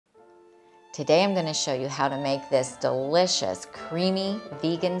Today I'm going to show you how to make this delicious, creamy,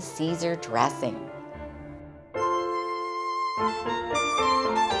 vegan Caesar dressing.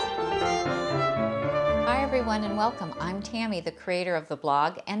 Hi everyone and welcome. I'm Tammy, the creator of the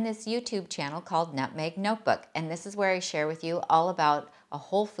blog and this YouTube channel called Nutmeg Notebook, and this is where I share with you all about a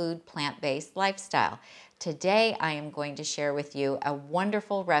whole food, plant-based lifestyle. Today I am going to share with you a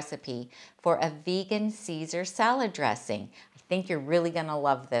wonderful recipe for a vegan Caesar salad dressing. I think you're really going to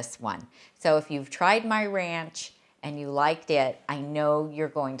love this one. So if you've tried my ranch and you liked it, I know you're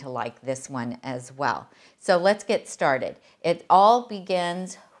going to like this one as well. So let's get started. It all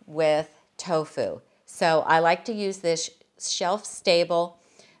begins with tofu. So I like to use this shelf-stable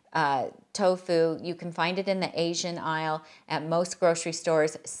tofu. You can find it in the Asian aisle at most grocery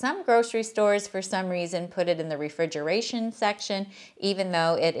stores. Some grocery stores, for some reason, put it in the refrigeration section, even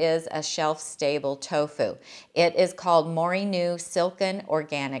though it is a shelf-stable tofu. It is called Morinu Silken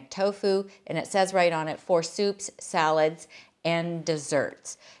Organic Tofu, and it says right on it, for soups, salads, and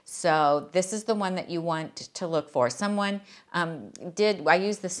desserts. So this is the one that you want to look for. Someone I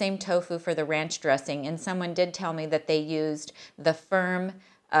used the same tofu for the ranch dressing, and someone did tell me that they used the firm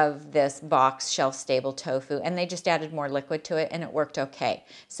of this box shelf-stable tofu, and they just added more liquid to it, and it worked okay.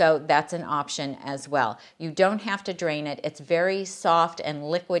 So that's an option as well. You don't have to drain it. It's very soft and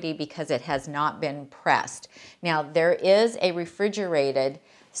liquidy because it has not been pressed. Now, there is a refrigerated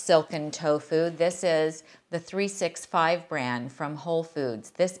silken tofu. This is the 365 brand from Whole Foods.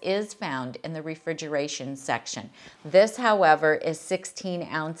 This is found in the refrigeration section. This, however, is 16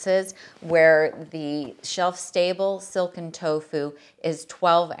 ounces, where the shelf-stable silken tofu is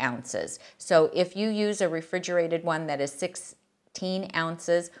 12 ounces. So if you use a refrigerated one that is 16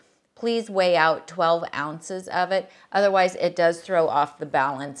 ounces, please weigh out 12 ounces of it. Otherwise, it does throw off the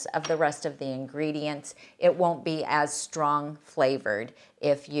balance of the rest of the ingredients. It won't be as strong flavored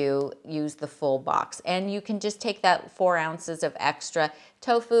if you use the full box. And you can just take that 4 ounces of extra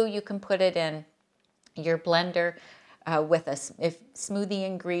tofu. You can put it in your blender with smoothie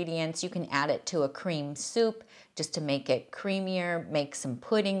ingredients. You can add it to a cream soup just to make it creamier, make some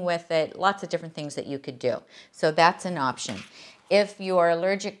pudding with it. Lots of different things that you could do. So that's an option. If you are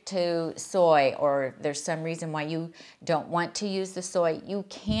allergic to soy, or there's some reason why you don't want to use the soy, you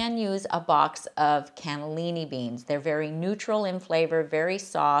can use a box of cannellini beans. They're very neutral in flavor, very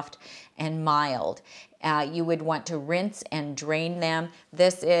soft and mild. You would want to rinse and drain them.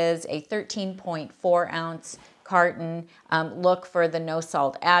 This is a 13.4 ounce carton. Look for the no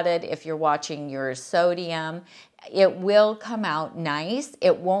salt added if you're watching your sodium. It will come out nice.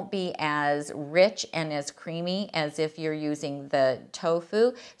 It won't be as rich and as creamy as if you're using the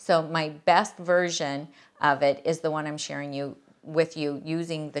tofu. So my best version of it is the one I'm sharing with you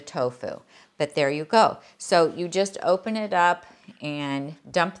using the tofu. But there you go. So you just open it up and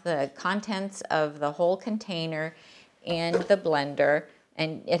dump the contents of the whole container in the blender.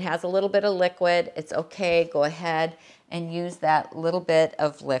 And it has a little bit of liquid. It's okay. Go ahead and use that little bit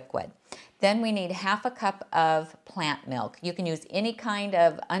of liquid. Then we need half a cup of plant milk. You can use any kind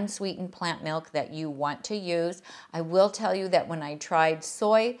of unsweetened plant milk that you want to use. I will tell you that when I tried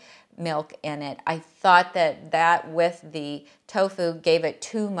soy milk in it, I thought that with the tofu gave it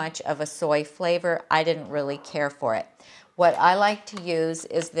too much of a soy flavor. I didn't really care for it. What I like to use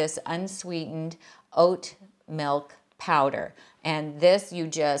is this unsweetened oat milk powder. And this, you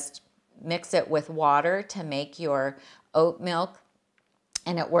just mix it with water to make your oat milk,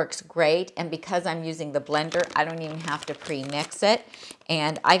 and it works great. And because I'm using the blender, I don't even have to pre-mix it.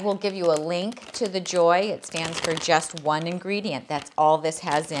 And I will give you a link to the Joy. It stands for just one ingredient. That's all this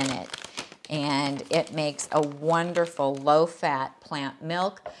has in it. And it makes a wonderful low-fat plant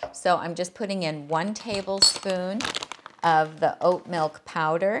milk. So I'm just putting in 1 tablespoon of the oat milk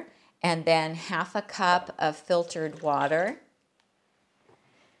powder, and then half a cup of filtered water.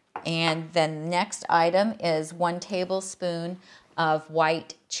 And then the next item is 1 tablespoon of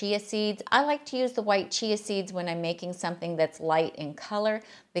white chia seeds. I like to use the white chia seeds when I'm making something that's light in color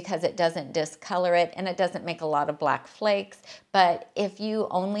because it doesn't discolor it and it doesn't make a lot of black flakes. But if you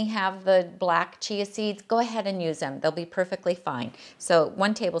only have the black chia seeds, go ahead and use them. They'll be perfectly fine. So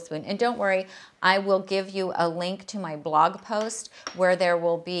 1 tablespoon. And don't worry, I will give you a link to my blog post where there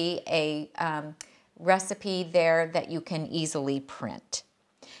will be a recipe there that you can easily print.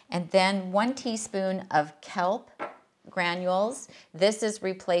 And then 1 teaspoon of kelp granules. This is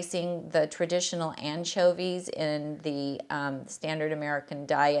replacing the traditional anchovies in the standard American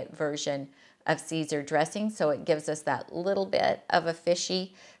diet version of Caesar dressing, so it gives us that little bit of a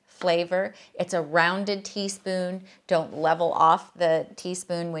fishy flavor. It's a rounded teaspoon. Don't level off the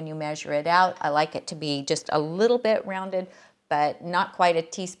teaspoon when you measure it out. I like it to be just a little bit rounded, but not quite a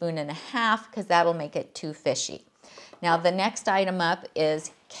teaspoon and a half because that'll make it too fishy. Now the next item up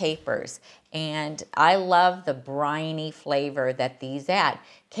is capers, and I love the briny flavor that these add.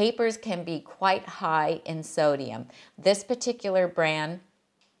 Capers can be quite high in sodium. This particular brand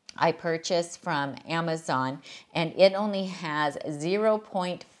I purchased from Amazon, and it only has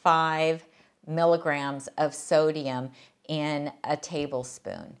 0.5 milligrams of sodium in a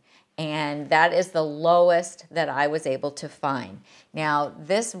tablespoon. And that is the lowest that I was able to find. Now,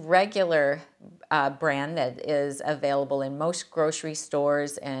 this regular brand that is available in most grocery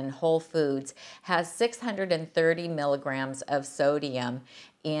stores and Whole Foods has 630 milligrams of sodium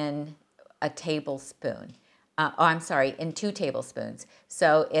in a tablespoon. In 2 tablespoons.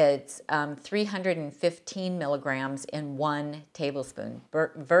 So it's 315 milligrams in 1 tablespoon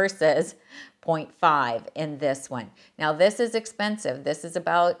versus 0.5 in this one. Now this is expensive. This is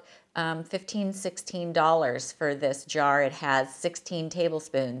about $15, $16 for this jar. It has 16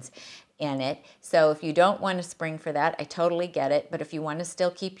 tablespoons in it. So if you don't want to spring for that, I totally get it. But if you want to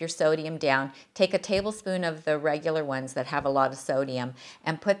still keep your sodium down, take a tablespoon of the regular ones that have a lot of sodium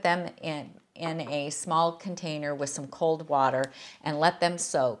and put them in a small container with some cold water and let them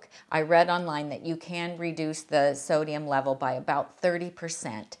soak. I read online that you can reduce the sodium level by about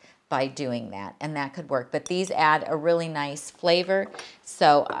 30% by doing that, and that could work. But these add a really nice flavor,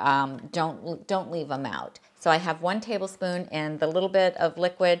 so don't leave them out. So I have 1 tablespoon, and the little bit of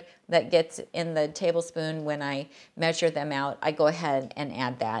liquid that gets in the tablespoon when I measure them out, I go ahead and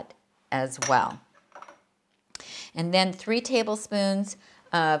add that as well. And then 3 tablespoons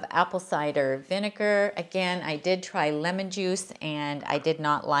of apple cider vinegar. Again, I did try lemon juice and I did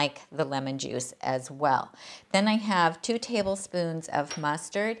not like the lemon juice as well. Then I have 2 tablespoons of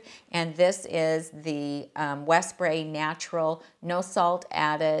mustard, and this is the Westbury Natural, no salt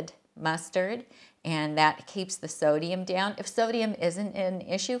added mustard, and that keeps the sodium down. If sodium isn't an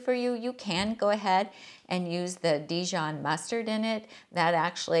issue for you, you can go ahead and use the Dijon mustard in it. That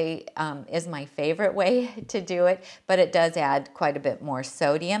actually is my favorite way to do it, but it does add quite a bit more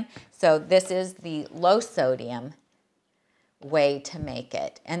sodium. So this is the low sodium way to make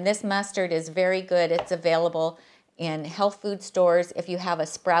it. And this mustard is very good. It's available in health food stores. If you have a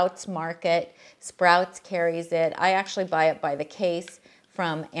Sprouts market, Sprouts carries it. I actually buy it by the case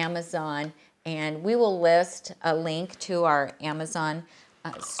from Amazon, and we will list a link to our Amazon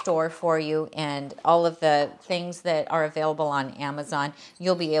store for you, and all of the things that are available on Amazon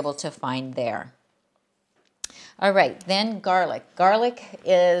you'll be able to find there. All right, then garlic. Garlic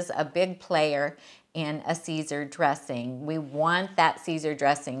is a big player in a Caesar dressing. We want that Caesar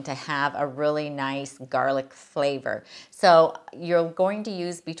dressing to have a really nice garlic flavor. So you're going to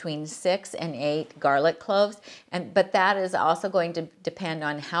use between 6 and 8 garlic cloves, but that is also going to depend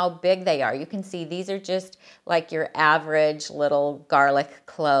on how big they are. You can see these are just like your average little garlic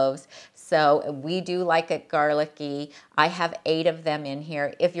cloves. So we do like it garlicky. I have 8 of them in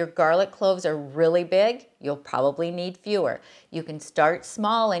here. If your garlic cloves are really big, you'll probably need fewer. You can start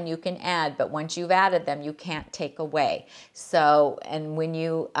small and you can add, but once you've added them, you can't take away. So, and when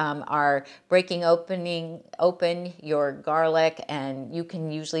you are breaking open your garlic, and you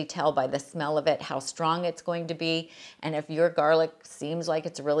can usually tell by the smell of it how strong it's going to be. And if your garlic seems like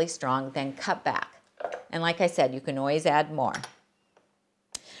it's really strong, then cut back. And like I said, you can always add more.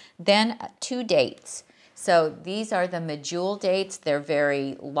 Then 2 dates. So these are the medjool dates. They're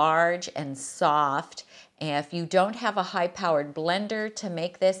very large and soft. And if you don't have a high-powered blender to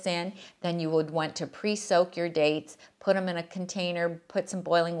make this in, then you would want to pre-soak your dates, put them in a container, put some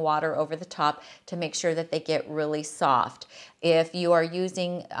boiling water over the top to make sure that they get really soft. If you are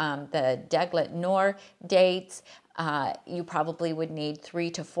using the Deglet Noor dates, you probably would need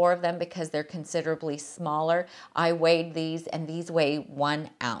 3 to 4 of them because they're considerably smaller. I weighed these, and these weigh 1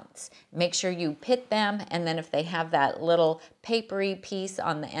 ounce. Make sure you pit them, and then if they have that little papery piece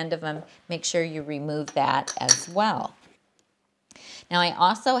on the end of them, make sure you remove that as well. Now I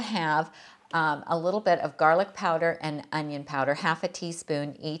also have a little bit of garlic powder and onion powder, half a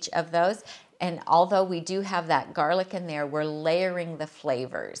teaspoon each of those. And although we do have that garlic in there, we're layering the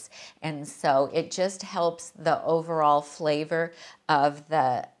flavors. And so it just helps the overall flavor of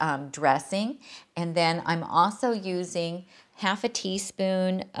the dressing. And then I'm also using half a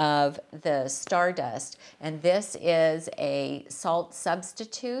teaspoon of the STARDUST. And this is a salt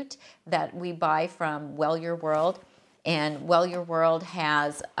substitute that we buy from Well Your World. And Well Your World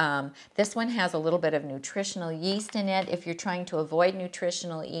has, this one has a little bit of nutritional yeast in it. If you're trying to avoid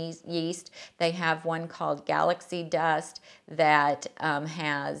nutritional yeast, they have one called Galaxy Dust that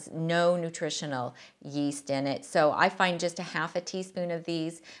has no nutritional yeast in it. So I find just a half a teaspoon of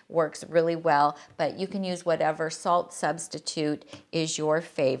these works really well, but you can use whatever salt substitute is your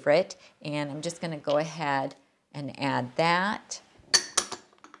favorite. And I'm just going to go ahead and add that.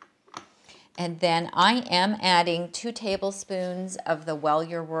 And then I am adding 2 tablespoons of the Well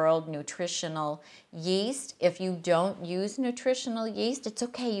Your World nutritional yeast. If you don't use nutritional yeast, it's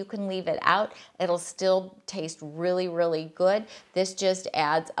okay. You can leave it out. It'll still taste really, really good. This just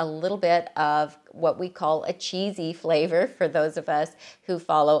adds a little bit of what we call a cheesy flavor for those of us who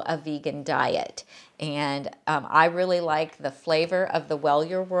follow a vegan diet. And I really like the flavor of the Well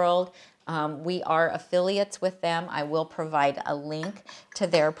Your World. We are affiliates with them. I will provide a link to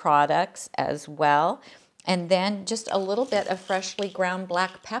their products as well. And then just a little bit of freshly ground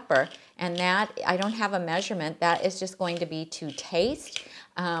black pepper. And that, I don't have a measurement. That is just going to be to taste.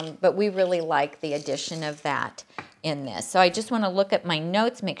 But we really like the addition of that in this. So I just want to look at my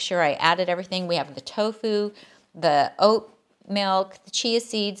notes, make sure I added everything. We have the tofu, the oat milk, the chia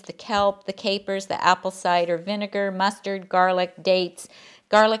seeds, the kelp, the capers, the apple cider vinegar, mustard, garlic, dates,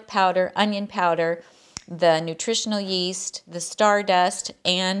 garlic powder, onion powder, the nutritional yeast, the STARDUST,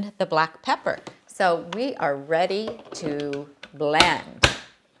 and the black pepper. So we are ready to blend.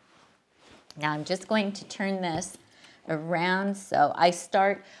 Now I'm just going to turn this around. So I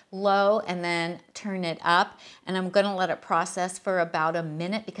start low and then turn it up, and I'm going to let it process for about a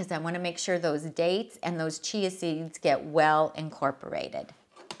minute because I want to make sure those dates and those chia seeds get well incorporated.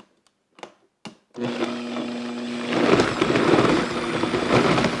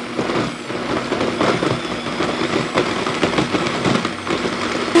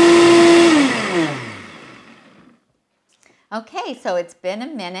 Okay, so it's been a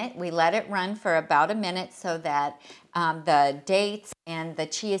minute. We let it run for about a minute so that the dates and the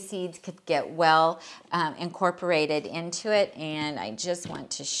chia seeds could get well incorporated into it. And I just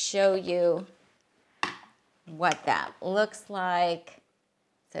want to show you what that looks like.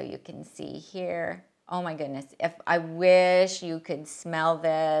 So you can see here. Oh my goodness, I wish you could smell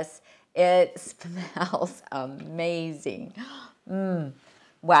this. It smells amazing.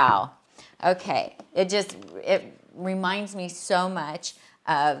 Wow. Okay, it reminds me so much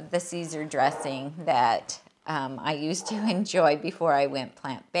of the Caesar dressing that I used to enjoy before I went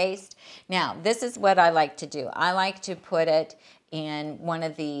plant-based. Now, this is what I like to do. I like to put it in one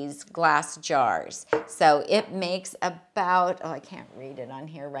of these glass jars. So it makes about, oh, I can't read it on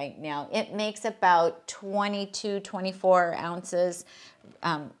here right now. It makes about 22, 24 ounces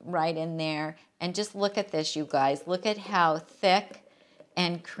right in there. And just look at this, you guys. Look at how thick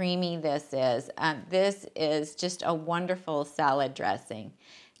and creamy this is. This is just a wonderful salad dressing.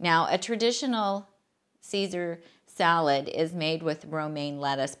 Now, a traditional Caesar salad is made with romaine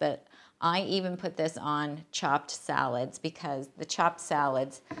lettuce, but I even put this on chopped salads because the chopped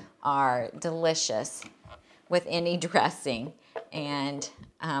salads are delicious with any dressing. And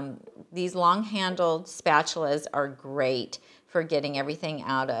these long-handled spatulas are great for getting everything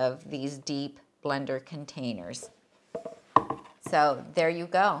out of these deep blender containers. So there you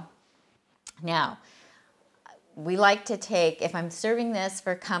go. Now, we like to take, if I'm serving this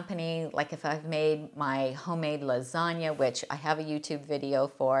for company, like if I've made my homemade lasagna, which I have a YouTube video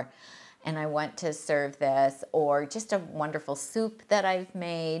for, and I want to serve this, or just a wonderful soup that I've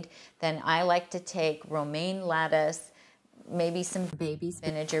made, then I like to take romaine lettuce, maybe some baby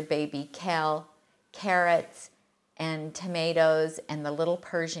spinach or baby kale, carrots, and tomatoes, and the little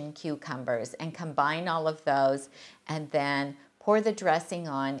Persian cucumbers, and combine all of those, and then pour the dressing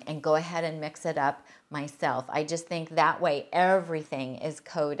on and go ahead and mix it up myself. I just think that way everything is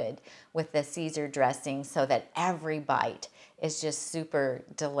coated with the Caesar dressing so that every bite is just super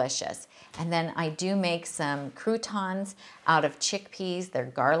delicious. And then I do make some croutons out of chickpeas. They're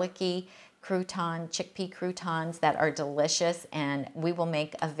garlicky chickpea croutons that are delicious, and we will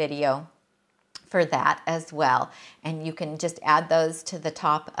make a video for that as well. And you can just add those to the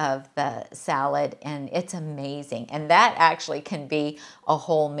top of the salad, and it's amazing. And that actually can be a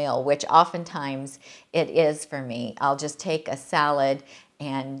whole meal, which oftentimes it is for me. I'll just take a salad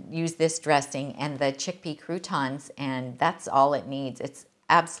and use this dressing and the chickpea croutons, and that's all it needs. It's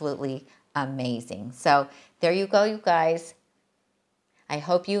absolutely amazing. So there you go, you guys. I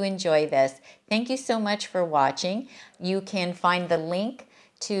hope you enjoy this. Thank you so much for watching. You can find the link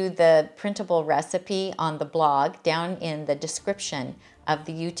to the printable recipe on the blog down in the description of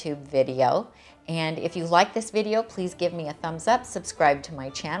the YouTube video. And if you like this video, please give me a thumbs up, subscribe to my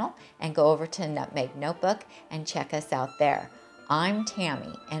channel, and go over to Nutmeg Notebook and check us out there. I'm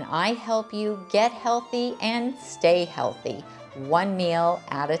Tami, and I help you get healthy and stay healthy, one meal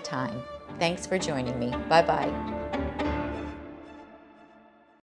at a time. Thanks for joining me. Bye-bye.